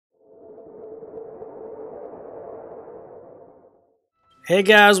Hey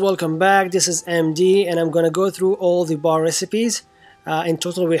guys, welcome back. This is MD and I'm gonna go through all the bar recipes. In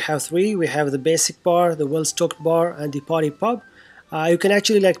total we have three. We have the basic bar, the well-stocked bar, and the party pub. You can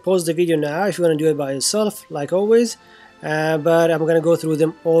actually pause the video now if you want to do it by yourself like always, but I'm gonna go through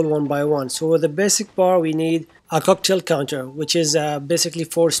them all one by one. So with the basic bar we need a cocktail counter, which is basically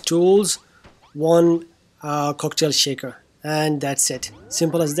 4 stools, 1 cocktail shaker, and that's it.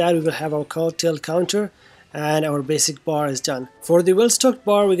 Simple as that. We will have our cocktail counter and our basic bar is done. For the well-stocked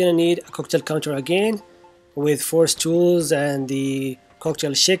bar we're gonna need a cocktail counter again with 4 stools and the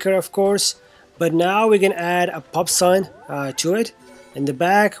cocktail shaker, of course, but now we're gonna add a pub sign to it in the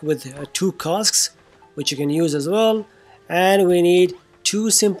back with 2 casks, which you can use as well, and we need 2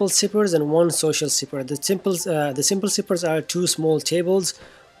 simple sippers and 1 social sipper. The simple sippers are 2 small tables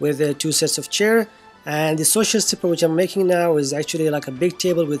with 2 sets of chairs, and the social sipper which I'm making now is actually like a big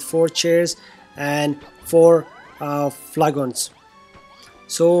table with 4 chairs and 4 flagons.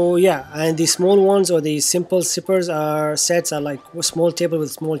 So yeah, and the small ones or the simple sippers are like a small table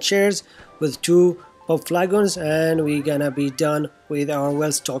with small chairs with 2 pub flagons, and we're gonna be done with our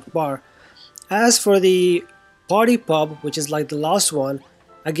well-stocked bar. As for the party pub, which is like the last one,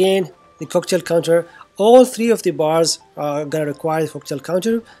 again the cocktail counter. All 3 of the bars are gonna require the cocktail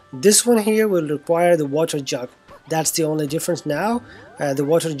counter. This one here will require the water jug. That's the only difference now. The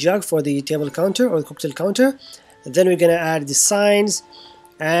water jug for the table counter or the cocktail counter. Then we're gonna add the signs,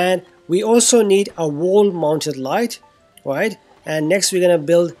 and we also need a wall mounted light, right? And next we're gonna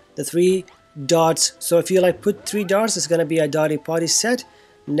build the 3 darts. So if you put 3 darts, it's gonna be a Darty Party set.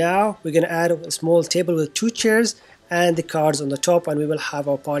 Now we're gonna add a small table with 2 chairs and the cards on the top, and we will have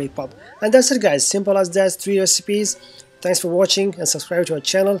our party pub. And that's it guys, simple as that. 3 recipes. Thanks for watching and subscribe to our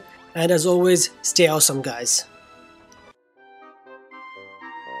channel, and as always, stay awesome guys.